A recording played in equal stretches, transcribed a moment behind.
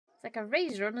It's like a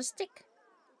razor on a stick.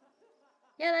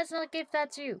 Yeah, let's not give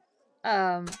that to you.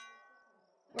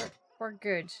 We're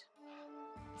good.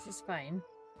 This is fine.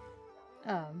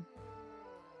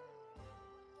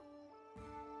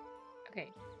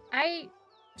 Okay. I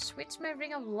switched my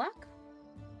ring of luck?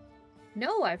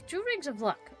 No, I have 2 rings of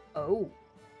luck. Oh.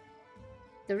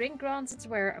 The ring grants its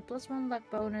wearer a +1 luck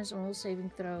bonus on all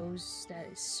saving throws. That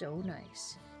is so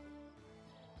nice.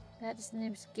 That is the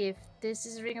name's gift. This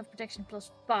is a ring of protection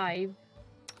 +5.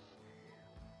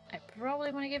 I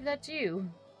probably want to give that to you.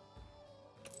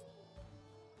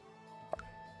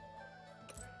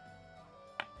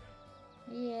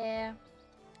 Yeah.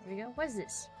 There we go. What is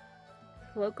this?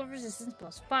 Cloak of resistance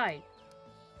 +5.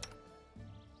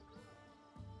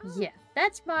 Yeah,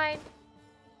 that's mine.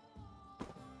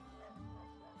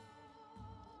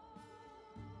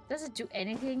 Does it do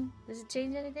anything? Does it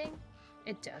change anything?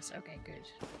 It does. Okay, good.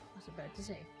 I was about to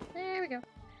say. There we go.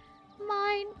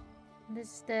 Mine. This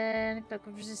is then Cloak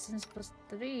of Resistance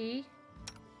 +3.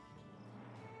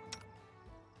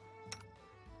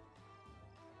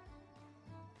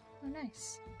 Oh,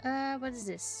 nice. What is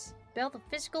this? Belt of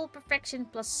Physical Perfection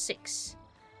 +6.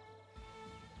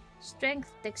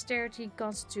 Strength, Dexterity,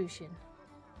 Constitution.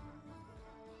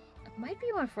 It might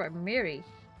be one for Miri.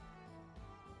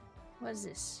 What is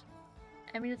this?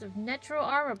 Amulet of Natural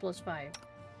Armor +5.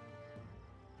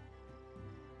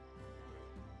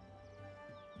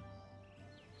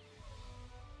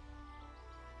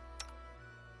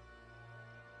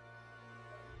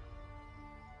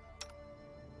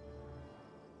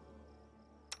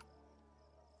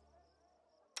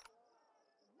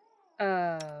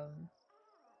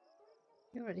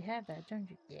 You already have that, don't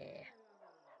you? Yeah.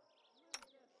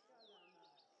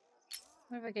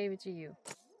 What if I gave it to you?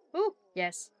 Ooh,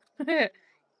 yes.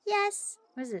 Yes!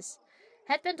 What is this?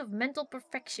 Headband of Mental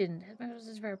Perfection. Headband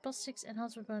is very +6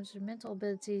 enhancement bonus to mental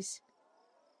abilities.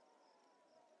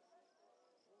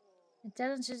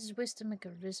 Intelligence, wisdom, and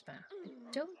charisma. I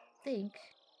don't think...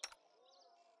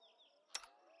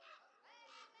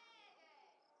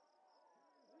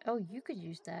 Oh, you could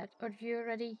use that. Or do you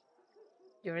already...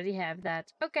 You already have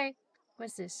that. Okay.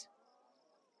 What's this?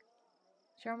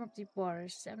 Charm of Deep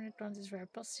Waters. Stamina grant is very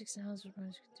 +6 enhancement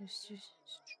bonus.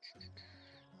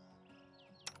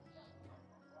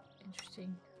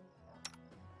 Interesting.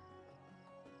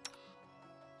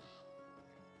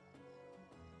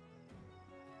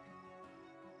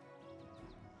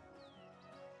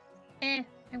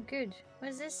 I'm good. What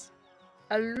is this?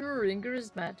 Alluring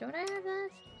charisma. Don't I have that?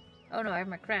 Oh no, I have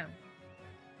my crown.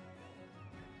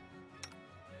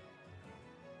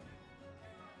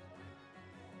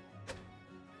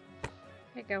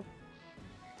 There you go.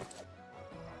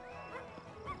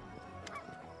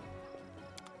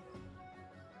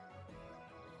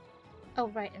 Oh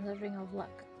right, and the ring of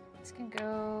luck. This can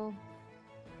go.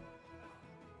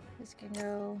 This can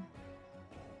go.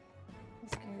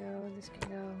 This can go. This can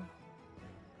go.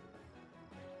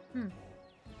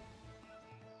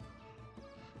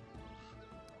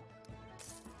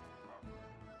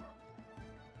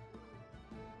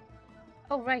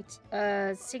 Oh right,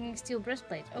 singing steel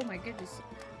breastplate. Oh my goodness.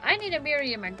 I need a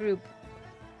Miri in my group.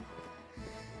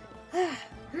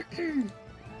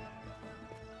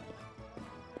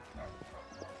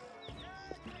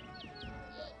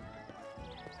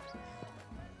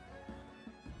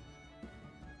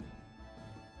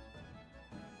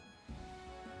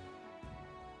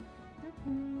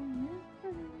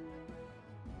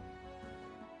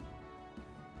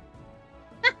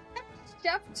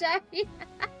 Chop Jackie.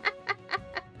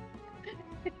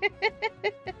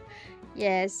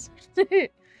 Yes.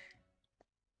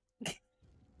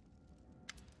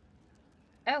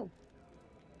 Oh.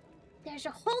 There's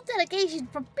a whole delegation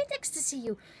from Pitex to see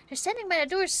you. They're standing by the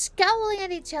door scowling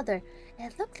at each other.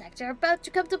 And it looks like they're about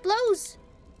to come to blows.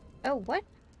 Oh, what?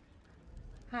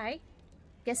 Hi.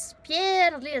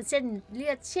 Gaspier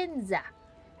Liacenza.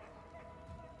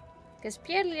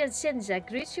 Gaspier Liacenza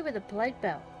greets you with a polite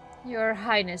bow. Your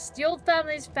Highness, the old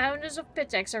family's founders of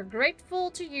Pitex are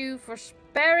grateful to you for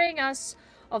sparing us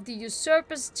of the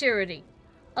usurper's tyranny.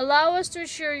 Allow us to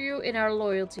assure you in our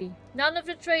loyalty. None of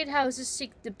the trade houses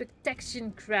seek the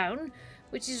Pitexian crown,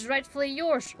 which is rightfully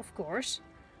yours, of course.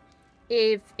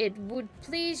 If it would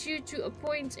please you to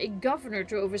appoint a governor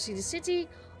to oversee the city,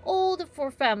 all the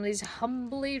 4 families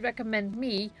humbly recommend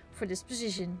me for this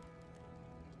position.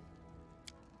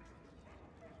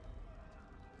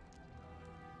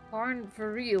 Garn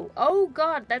Veril. Oh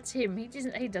god, that's him. He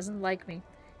doesn't like me.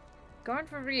 Garn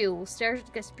Veril stares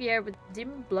at Gaspier with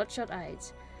dim, bloodshot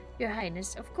eyes. Your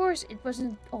Highness, of course it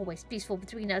wasn't always peaceful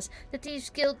between us. The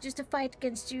Thieves Guild used to fight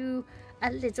against you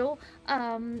a little,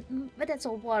 but that's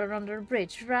all water under the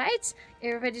bridge, right?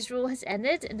 Everybody's rule has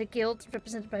ended, and the guild,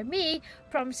 represented by me,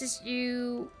 promises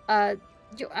you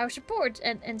our support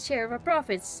and share of our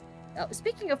profits.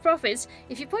 Speaking of profits,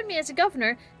 if you appoint me as a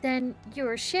governor, then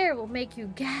your share will make you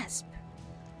gasp.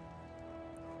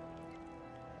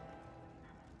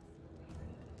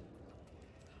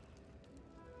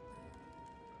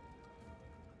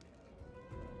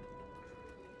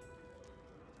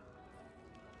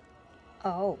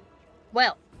 Oh,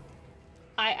 well,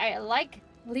 I like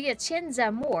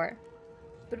Liacenza more,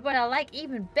 but what I like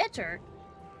even better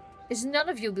is none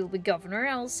of you will be governor.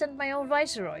 I'll send my own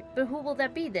viceroy. But who will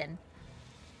that be then?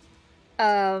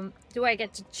 Do I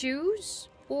get to choose?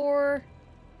 Or...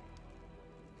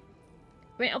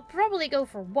 I mean, I'll probably go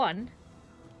for one.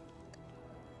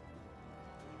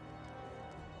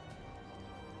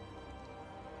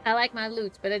 I like my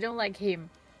loot, but I don't like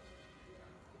him.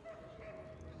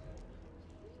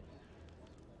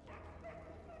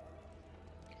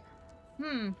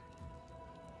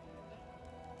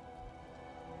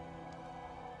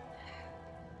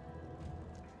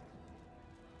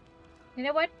 You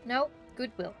know what? No.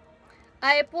 Goodwill.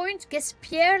 I appoint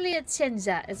Gaspierre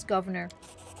Liacenza as governor.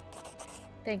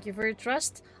 Thank you for your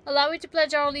trust. Allow me to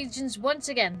pledge our allegiance once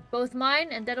again, both mine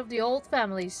and that of the old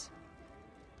families.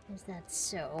 Is that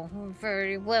so?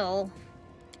 Very well.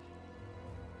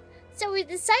 So we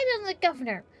decided on the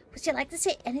governor. Would you like to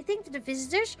say anything to the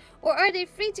visitors, or are they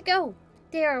free to go?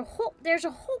 There's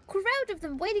a whole crowd of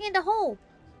them waiting in the hall.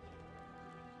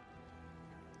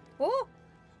 Oh!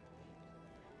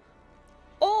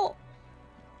 Oh!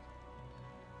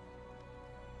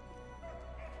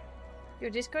 Your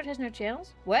Discord has no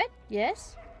channels? What?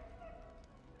 Yes?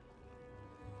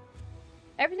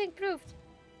 Everything proved.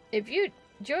 If you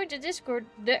joined the Discord,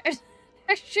 there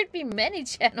should be many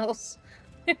channels.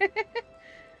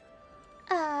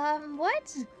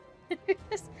 What?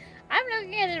 I'm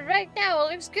looking at it right now.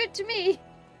 It looks good to me.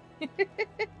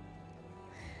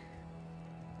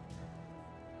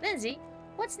 Lindsay,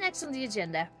 what's next on the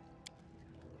agenda?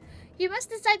 You must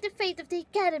decide the fate of the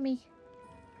Academy.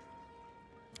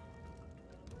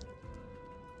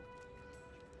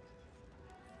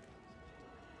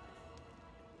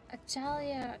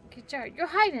 Atalia Guitar. Your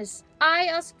Highness, I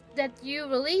ask that you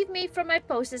relieve me from my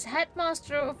post as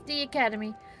headmaster of the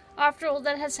Academy. After all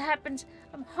that has happened,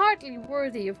 I'm hardly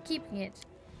worthy of keeping it.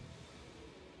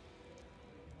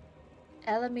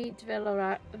 Elamite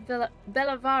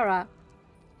Bellavara,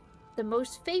 the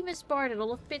most famous bard in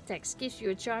all of Pitex, gives you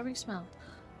a charming smile.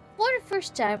 For the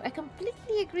first time, I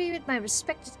completely agree with my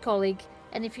respected colleague,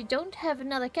 and if you don't have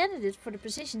another candidate for the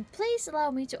position, please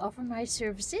allow me to offer my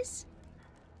services.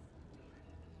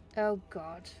 Oh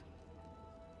God.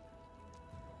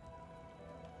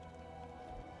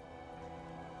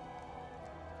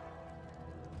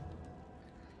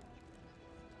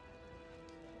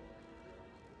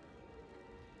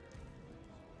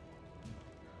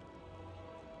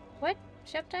 What?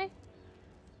 Shabtai?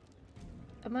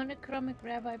 A monochromic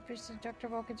rabbi, priest, doctor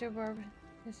walk into a barber.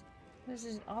 This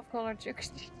is an off-color joke.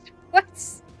 What?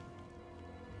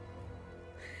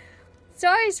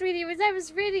 Sorry, sweetie, but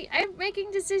I'm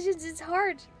making decisions, it's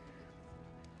hard.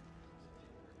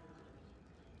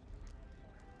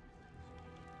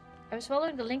 I was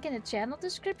following the link in the channel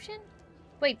description?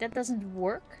 Wait, that doesn't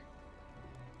work?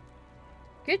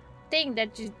 Good thing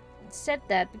that you said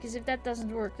that, because if that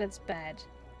doesn't work, that's bad.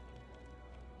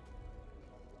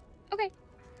 Okay.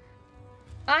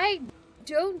 I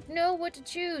don't know what to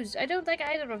choose. I don't like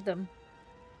either of them.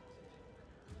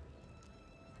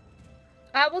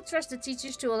 I will trust the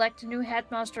teachers to elect a new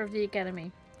headmaster of the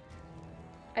academy.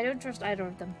 I don't trust either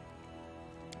of them.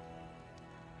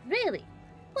 Really?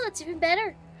 Well, that's even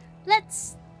better.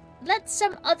 Let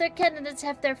some other candidates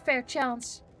have their fair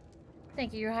chance.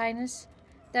 Thank you, Your Highness.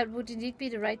 That would indeed be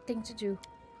the right thing to do.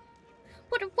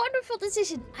 What a wonderful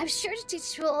decision! I'm sure the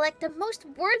teachers will elect the most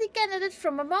worthy candidate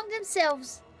from among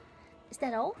themselves. Is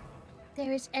that all?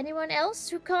 There is anyone else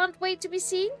who can't wait to be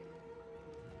seen?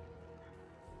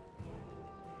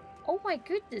 Oh my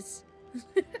goodness.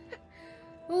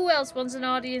 Who else wants an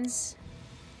audience?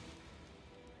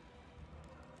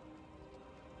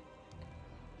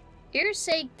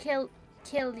 Irsay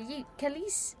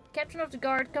Kalis, captain of the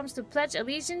guard, comes to pledge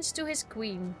allegiance to his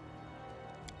queen.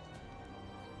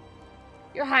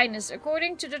 Your Highness,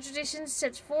 according to the traditions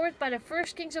set forth by the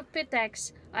first kings of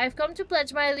Pitax, I have come to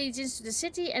pledge my allegiance to the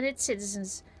city and its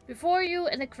citizens, before you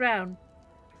and the crown.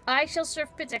 I shall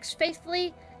serve Pitax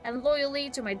faithfully and loyally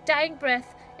to my dying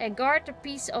breath and guard the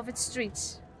peace of its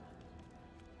streets.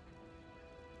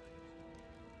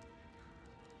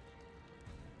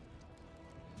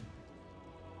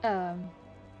 Um.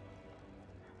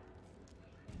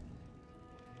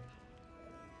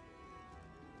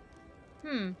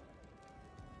 Hmm.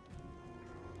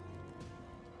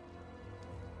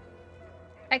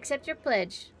 Accept your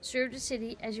pledge. Serve the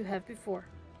city as you have before.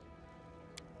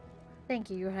 Thank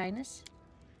you, Your Highness.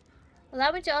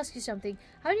 Allow me to ask you something.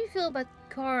 How do you feel about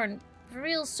Karn, the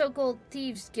real so-called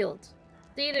thieves guild?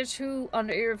 Dealers who,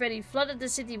 under Irveni, flooded the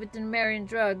city with Numerian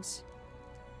drugs.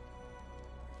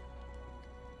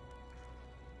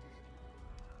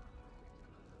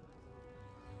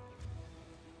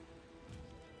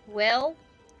 Well,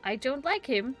 I don't like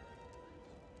him.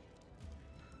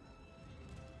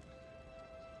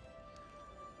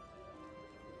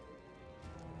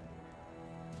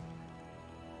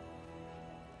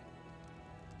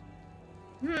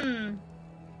 Hmm.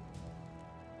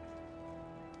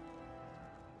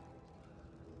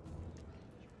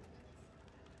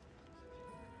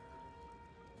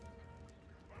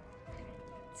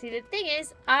 See, the thing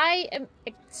is, I am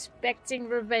expecting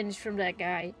revenge from that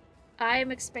guy. I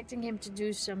am expecting him to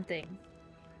do something.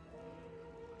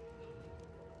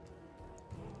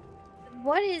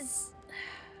 What is...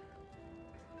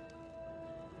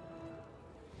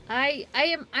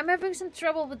 I'm having some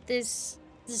trouble with this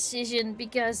decision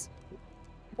because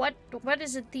what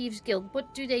is a thieves guild?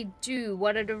 What do they do?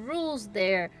 What are the rules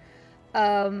there?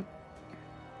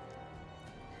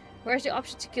 Where's the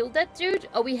option to kill that dude?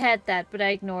 Oh, we had that, but I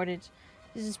ignored it.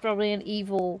 This is probably an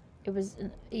evil. It was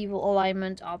an evil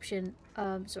alignment option.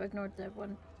 So I ignored that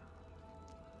one.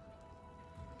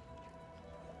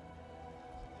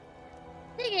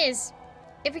 Thing is,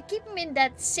 if we keep him in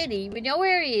that city, we know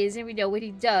where he is and we know what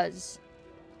he does.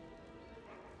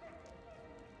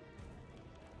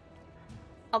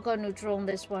 I'll go neutral on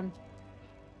this one.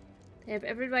 They have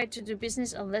every right to do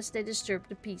business unless they disturb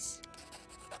the peace.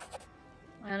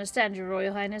 I understand, Your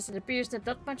Royal Highness. It appears that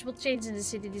not much will change in the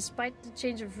city despite the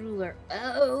change of ruler.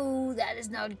 Oh, that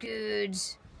is not good.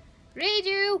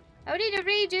 Redo! I need a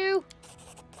redo!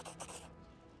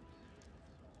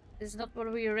 This is not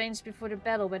what we arranged before the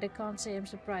battle, but I can't say I'm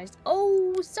surprised.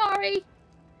 Oh, sorry!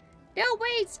 No,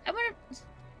 wait! I'm gonna...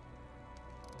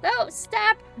 No,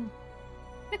 stop!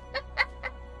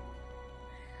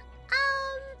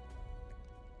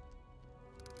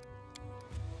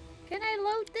 Can I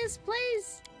load this,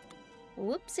 please?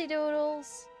 Whoopsie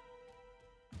doodles.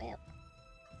 Well.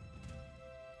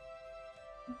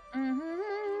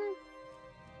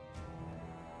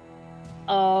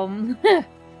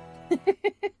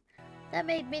 That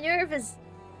made me nervous.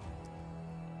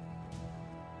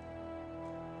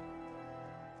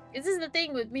 This is the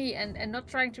thing with me and not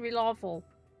trying to be lawful.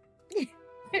 Make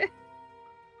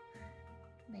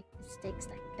mistakes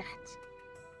like that.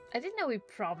 I didn't know we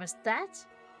promised that.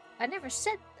 I never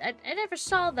said... I never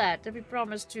saw that we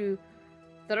promised to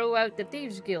throw out the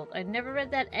Thieves Guild. I never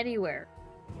read that anywhere.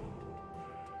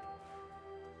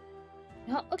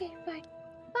 Oh, okay, fine.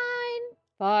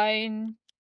 Fine. Fine.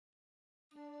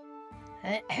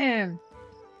 Again!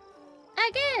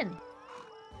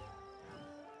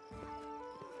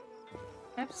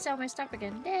 I have to sell my stuff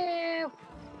again. No!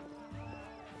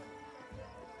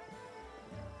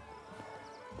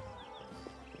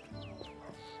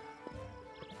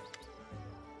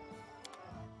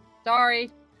 Sorry.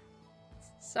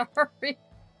 Sorry.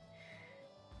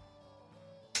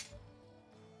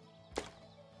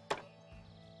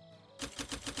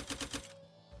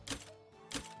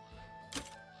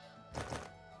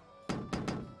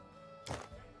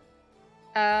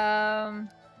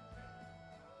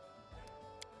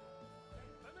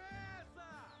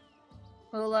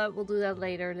 We'll do that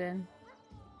later then.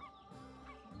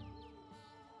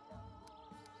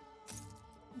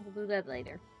 We'll do that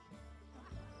later.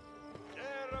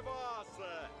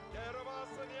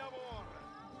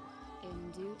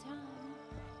 In due time.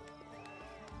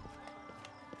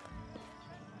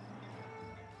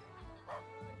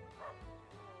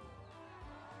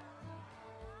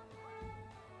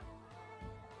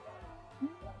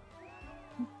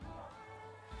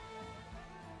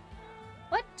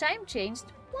 What? Time changed?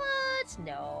 What?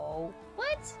 No.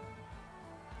 What?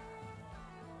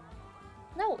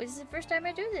 No, this is the first time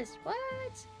I do this.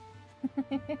 What?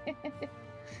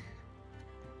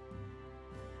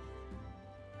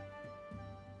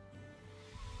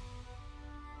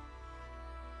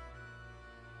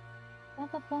 Bum,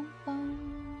 bum, bum, bum.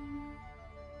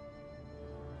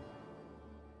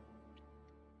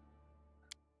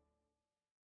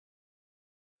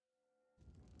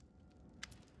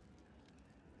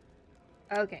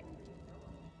 Okay.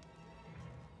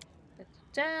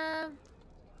 Da-da-da.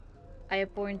 I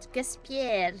appoint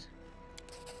Gaspier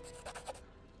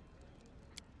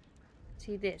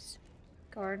See this.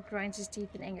 Guard grinds his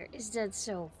teeth in anger. Is that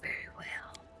so? Very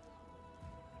well.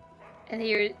 And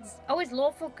here it's always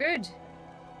lawful good.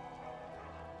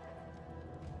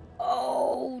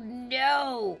 Oh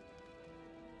no!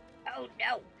 Oh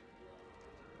no!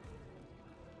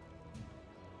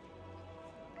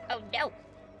 Oh no!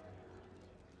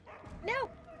 No!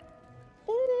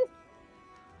 Ooh.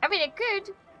 I mean, it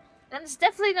could. And it's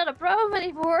definitely not a problem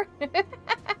anymore.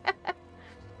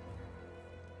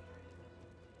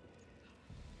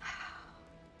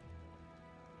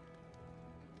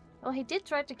 Well, he did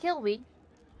try to kill me.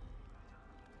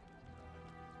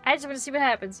 I just want to see what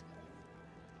happens.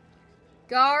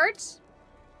 Guards!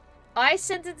 I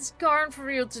sentenced Karn for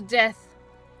real to death.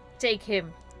 Take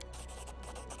him.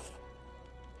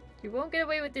 You won't get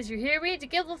away with this, you hear me? The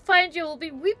guild will find you, will be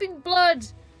weeping blood.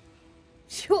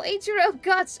 You'll eat your own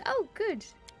guts. Oh, good.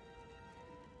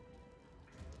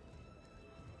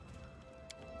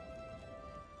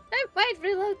 I might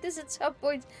reload this at some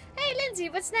point. Hey, Lindsay,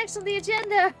 what's next on the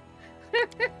agenda?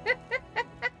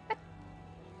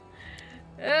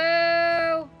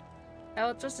 Oh! I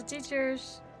will trust the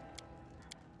teachers.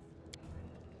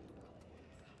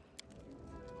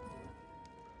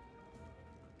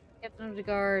 Captain of the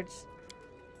guards.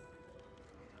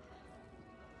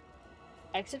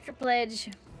 Accept your pledge.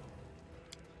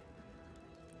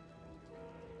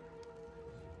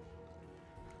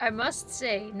 I must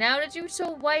say, now that you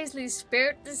so wisely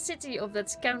spared the city of that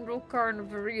scoundrel Karn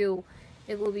Varil,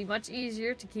 it will be much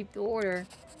easier to keep the order.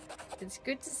 It's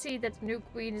good to see that the new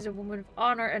queen is a woman of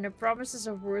honor and her promises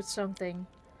are worth something.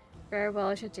 Very well,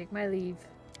 I should take my leave.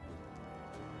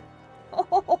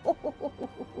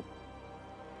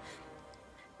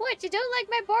 What, you don't like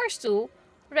my bar stool?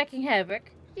 Wrecking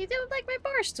havoc. You don't like my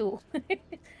bar stool?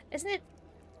 Isn't it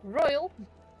royal?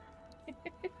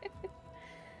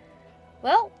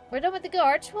 Well, we're done with the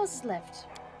guards. Who else is left?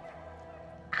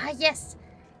 Ah, yes.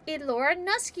 Elora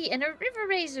Nusky and her river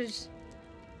razors.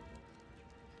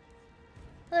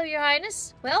 Hello, Your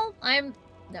Highness. Well,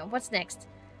 No, what's next?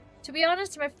 To be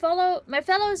honest, my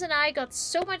fellows and I got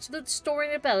so much loot stored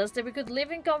in the palace that we could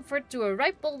live in comfort to a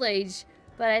ripe old age.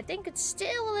 But I think it's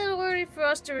still a little early for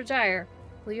us to retire.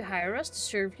 Will you hire us to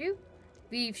serve you?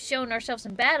 We've shown ourselves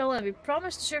in battle and we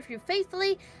promise to serve you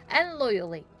faithfully and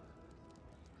loyally.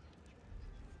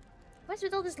 What's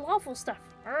with all this lawful stuff?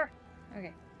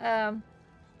 Okay.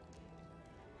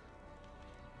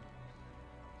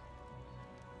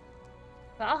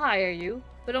 I'll hire you,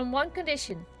 but on one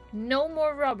condition. No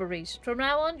more robberies. From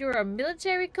now on, you're a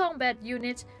military combat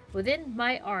unit within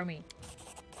my army.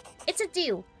 It's a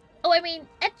deal. Oh, I mean,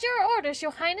 at your orders, Your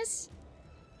Highness.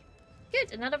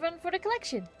 Good, another one for the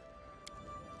collection.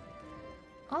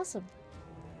 Awesome.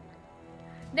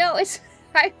 No, it's...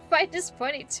 I find this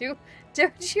funny too.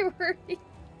 Don't you worry.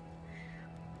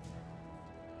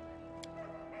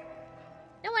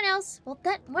 No one else? Well,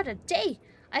 what a day.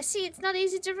 I see it's not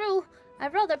easy to rule.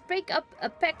 I'd rather break up a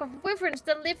pack of wyverns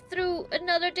than live through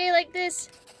another day like this.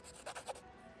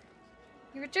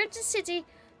 You return to the city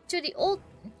to the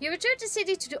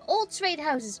old trade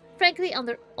houses. Frankly,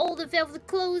 under all the velvet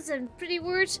clothes and pretty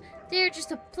words, they're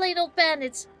just a plain old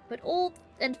bandits. But old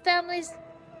and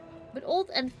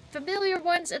familiar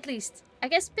ones at least. I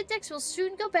guess Pitex will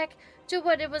soon go back to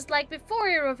what it was like before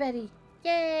Irovetti.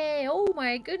 Yay! Oh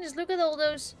my goodness, look at all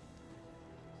those.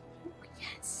 Ooh,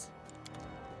 yes.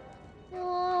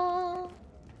 Oh.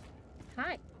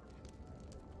 Hi.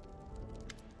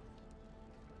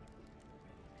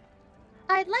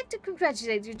 I'd like to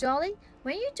congratulate you, Dolly.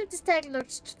 When you took the Stag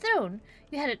Lord's throne,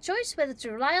 you had a choice whether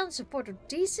to rely on the support of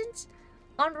decent,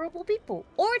 honorable people,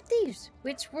 or thieves,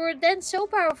 which were then so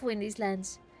powerful in these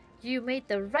lands. You made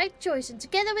the right choice, and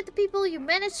together with the people, you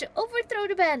managed to overthrow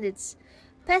the bandits.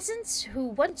 Peasants who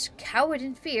once cowered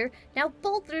in fear now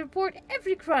boldly report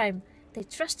every crime. They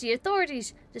trust the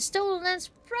authorities. The stolen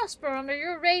lands prosper under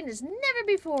your reign as never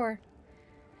before.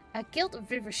 A guild of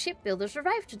river shipbuilders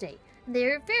arrived today, and they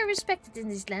are very respected in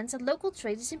these lands, and local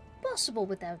trade is impossible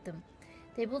without them.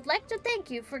 They would like to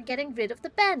thank you for getting rid of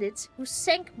the bandits who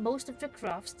sank most of the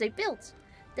crafts they built.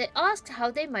 They asked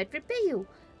how they might repay you.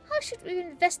 How should we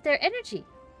invest their energy?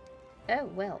 Oh,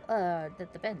 well,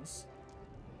 that depends.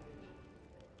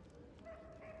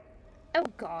 Oh,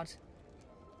 God.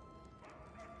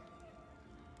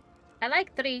 I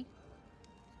like 3.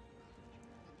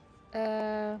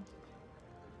 I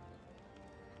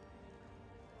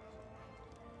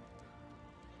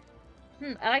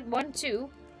like 1 too.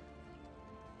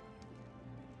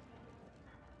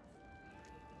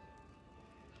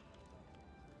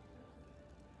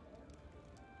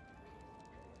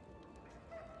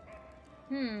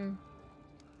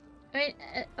 I mean,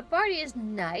 a party is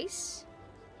nice,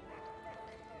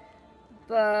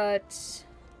 but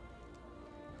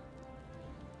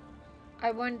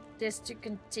I want this to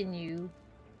continue.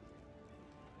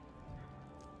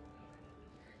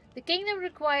 The kingdom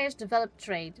requires developed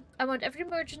trade. I want every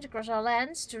merchant across our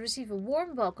lands to receive a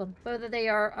warm welcome, whether they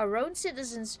are our own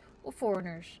citizens or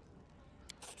foreigners.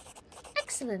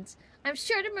 Excellent! I'm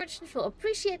sure the merchants will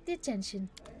appreciate the attention.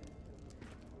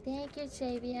 Thank you,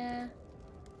 Xavier.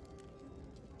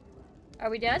 Are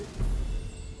we done?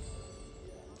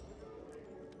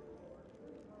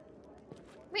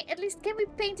 Wait, at least can we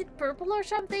paint it purple or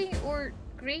something? Or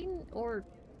green? Or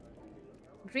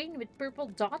green with purple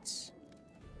dots?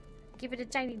 Give it a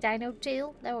tiny dino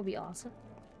tail? That would be awesome.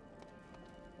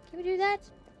 Can we do that?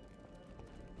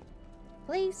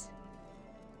 Please?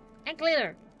 And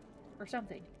glitter. Or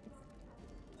something.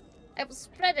 I will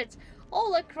spread it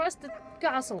all across the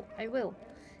castle. I will.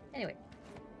 Anyway.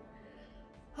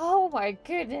 Oh my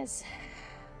goodness.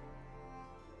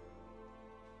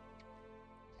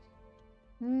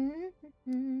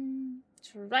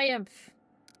 Triumph.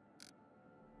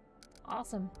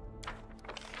 Awesome.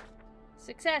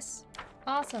 Success.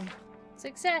 Awesome.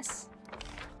 Success.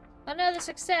 Another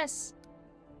success.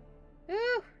 Woo.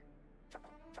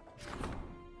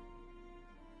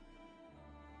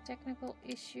 Technical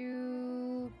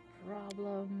issue.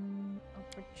 Problem.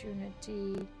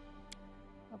 Opportunity.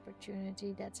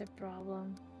 Opportunity. That's a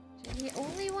problem. So you're the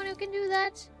only one who can do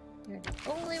that? You're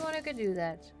the only one who can do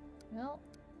that. Well,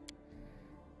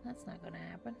 that's not gonna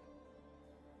happen.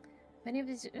 Many of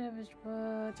these...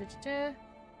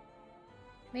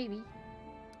 maybe.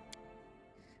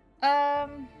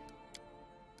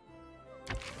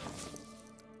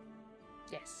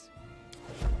 Yes.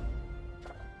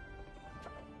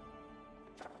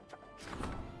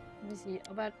 Let me see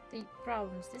about the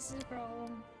problems. This is a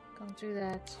problem. Come through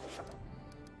that.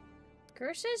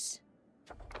 Curses?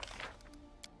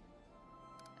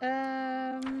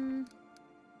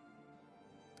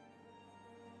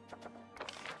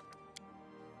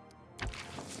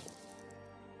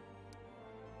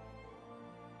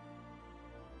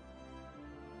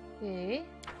 Okay.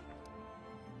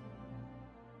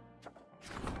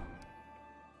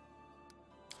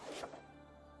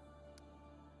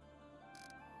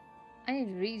 I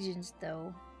need regions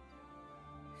though.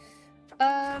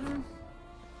 I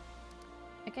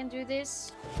can do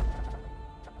this.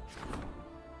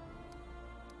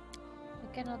 I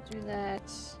cannot do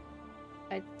that.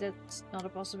 That's not a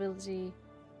possibility.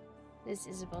 This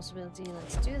is a possibility.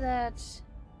 Let's do that.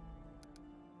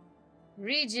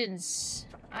 Regions.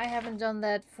 I haven't done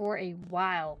that for a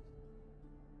while.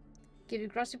 Give the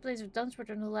grassy plains of Dunsworth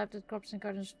a new life that crops and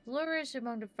gardens flourish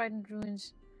among the frightened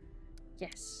ruins.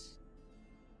 Yes.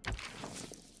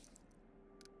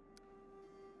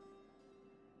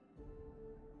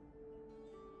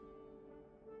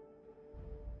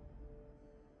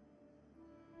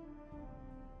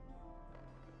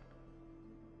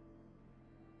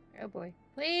 Oh boy.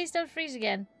 Please don't freeze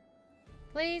again.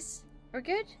 Please. We're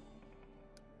good?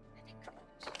 I think we're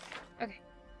good. Okay.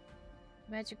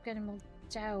 Magic Animal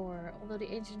Tower. Although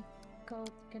the ancient cult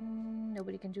can...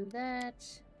 Nobody can do that.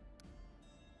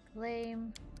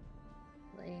 Claim.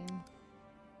 Claim.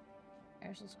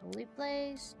 Aristo's holy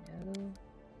place. No.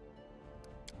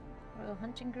 Royal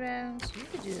hunting grounds. You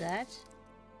could do that.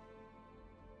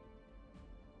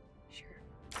 Sure.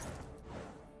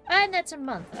 And that's a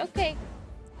month. Okay.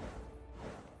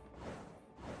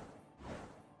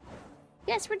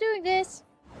 Yes, we're doing this.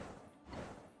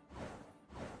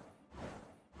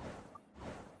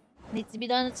 Needs to be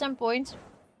done at some point.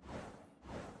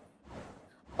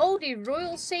 Oh, the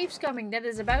royal safe's coming. That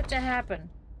is about to happen.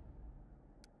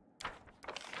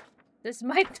 This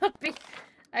might not be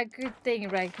a good thing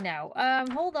right now.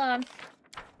 Hold on.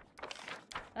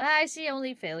 I see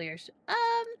only failures.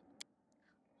 Hold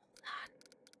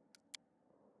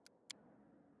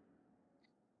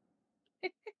on.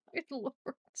 Good lord.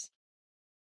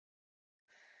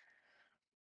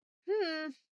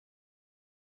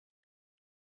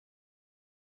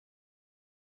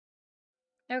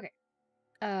 Okay.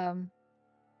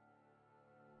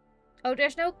 Oh,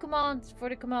 there's no command for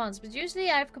the commands, but usually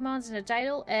I have commands in the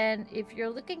title, and if you're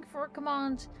looking for a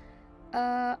command,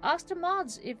 ask the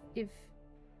mods if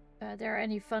there are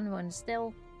any fun ones.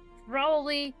 They'll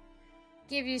probably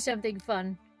give you something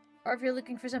fun, or if you're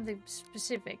looking for something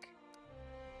specific.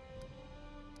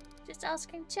 Just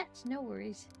ask in chat, no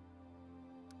worries.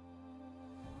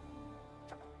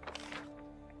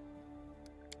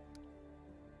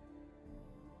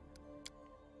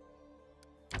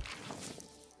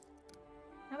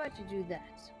 How about you do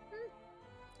that?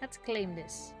 Let's claim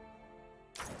this.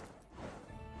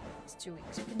 2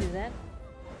 weeks. We can do that.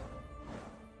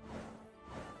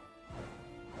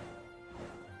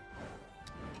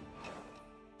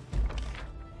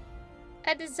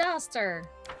 A disaster.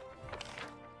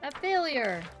 A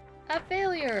failure. A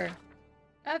failure.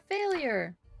 A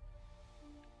failure.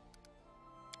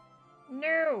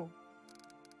 No.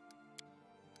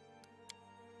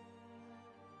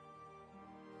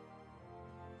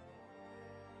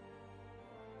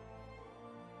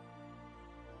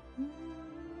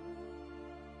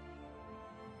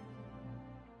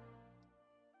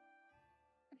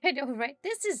 I know, right?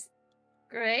 This is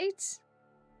great.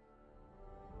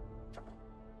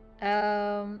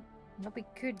 What we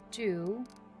could do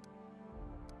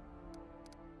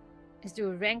is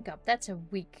do a rank up. That's a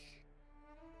week.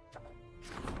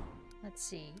 Let's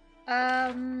see.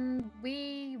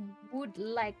 We would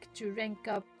like to rank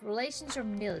up relations or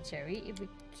military if we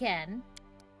can.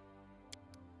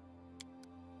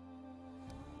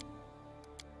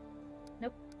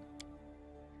 Nope.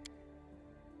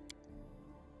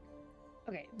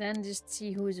 Okay, then just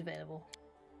see who is available.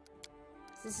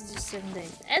 This is just 7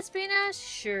 days. Espionage?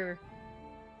 Sure.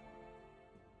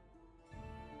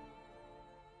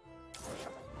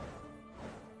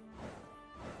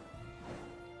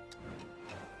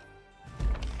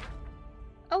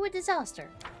 Oh, a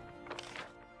disaster.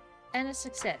 And a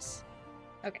success.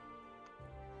 Okay.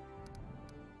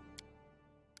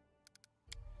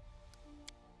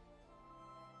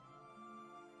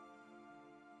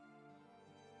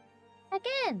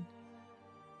 Again!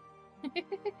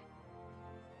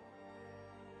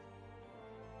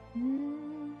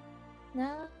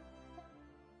 No.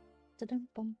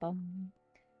 Bum bum.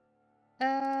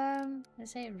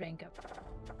 Let's say rank up.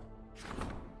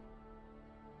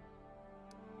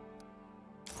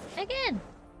 Again!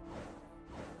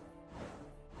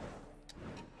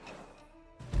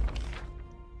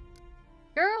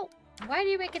 Girl, why do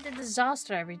you make it a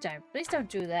disaster every time? Please don't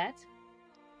do that.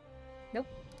 Nope.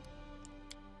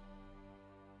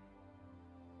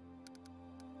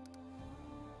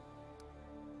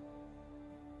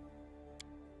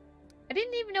 I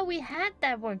didn't even know we had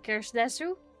that one,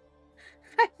 Kirstesu.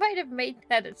 I might have made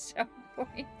that at some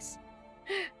point.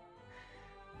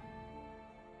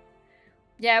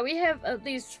 Yeah, we have at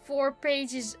least 4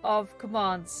 pages of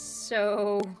commands,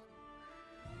 so...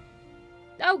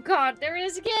 Oh god, there it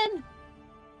is again!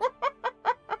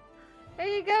 There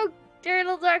you go, dear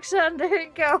little dark sun, there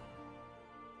you go.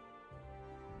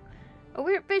 Oh,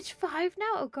 we're at page 5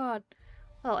 now? Oh god.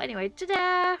 Well, anyway,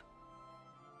 ta-da!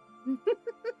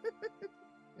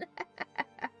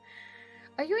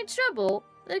 Are you in trouble?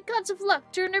 The gods of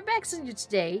luck turn their backs on you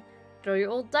today. Throw your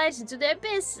old dice into the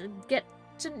abyss and get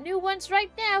some new ones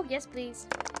right now. Yes, please.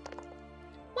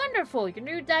 Wonderful! Your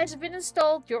new dice have been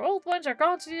installed. Your old ones are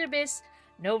gone to the abyss.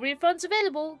 No refunds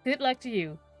available. Good luck to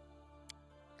you.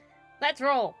 Let's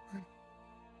roll.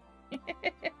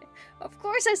 Of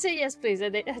course I say yes, please. I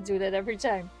do that every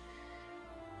time.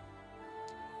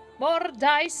 More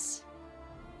dice.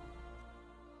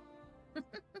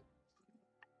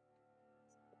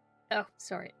 Oh,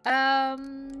 sorry.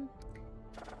 Again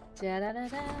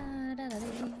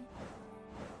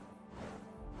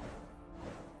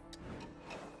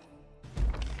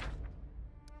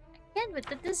with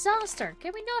the disaster.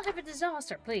 Can we not have a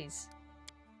disaster, please?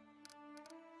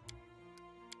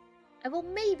 I will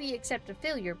maybe accept a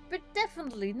failure, but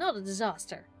definitely not a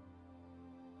disaster.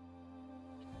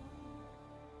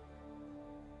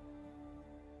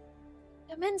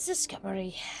 Immense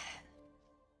discovery.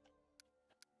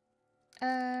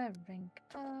 Rank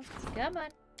up. Come on.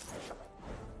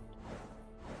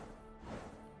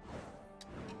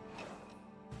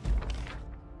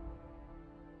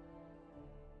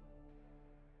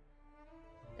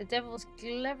 The devil was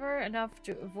clever enough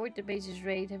to avoid the base's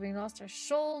raid, having lost their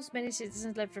souls. Many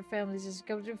citizens left their families as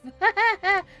go to.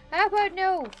 How about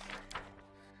no?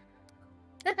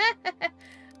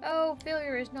 Oh,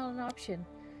 failure is not an option.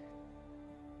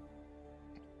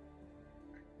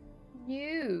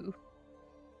 No.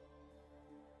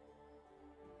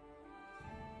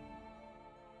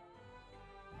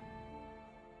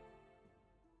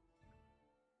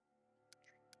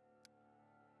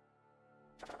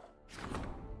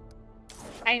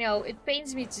 I know, it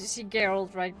pains me to see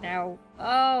Geralt right now.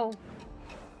 Oh.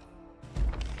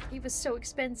 He was so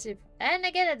expensive. And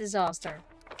again a disaster.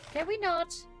 Can we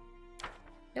not?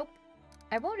 Nope.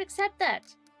 I won't accept that.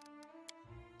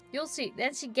 You'll see.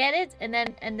 Then she get it, and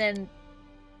then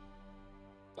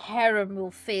harem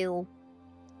will fail.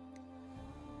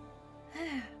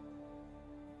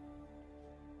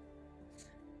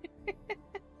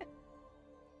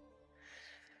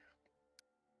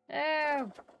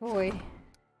 Oh boy.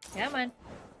 Come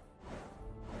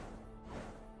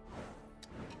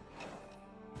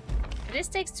If this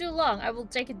takes too long, I will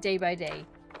take it day by day.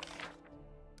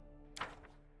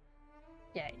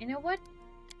 Yeah, you know what?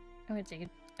 I'm gonna take it.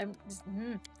 I'm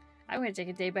gonna take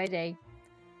it day by day.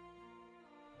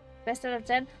 Best out of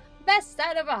 10? Best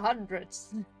out of 100!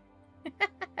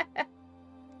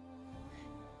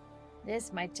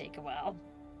 This might take a while.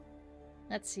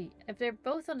 Let's see. If they're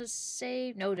both on the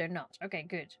same... No, they're not. Okay,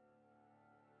 good.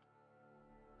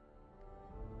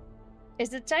 Is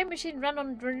the time machine run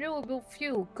on renewable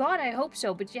fuel? God, I hope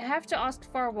so. But you have to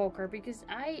ask Farwalker because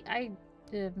I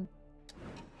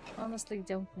honestly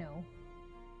don't know.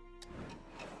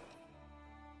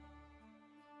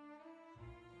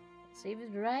 Save it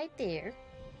right there.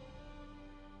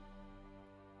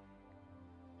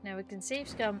 Now we can save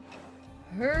scum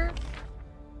her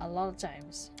a lot of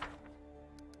times.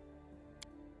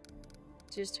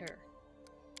 Just her.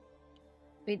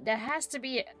 I mean, there has to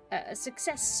be a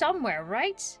success somewhere,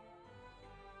 right?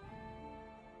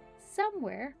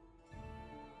 Somewhere.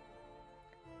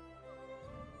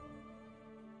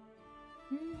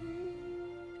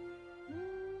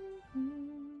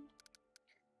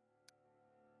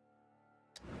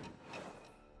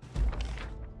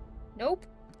 Nope.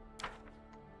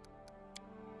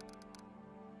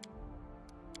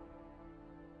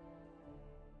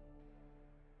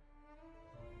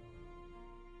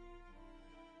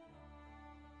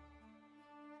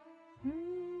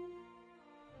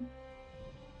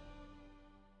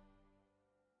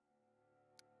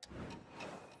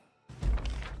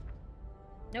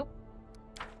 Nope.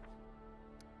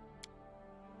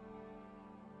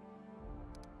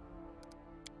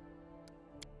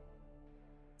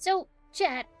 So,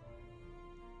 chat,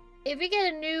 if we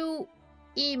get a new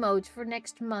emote for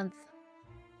next month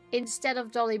instead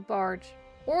of Dolly Bard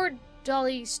or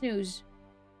Dolly Snooze,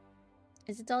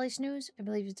 is it Dolly Snooze? I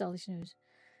believe it's Dolly Snooze.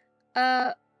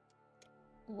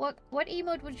 What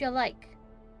emote would you like?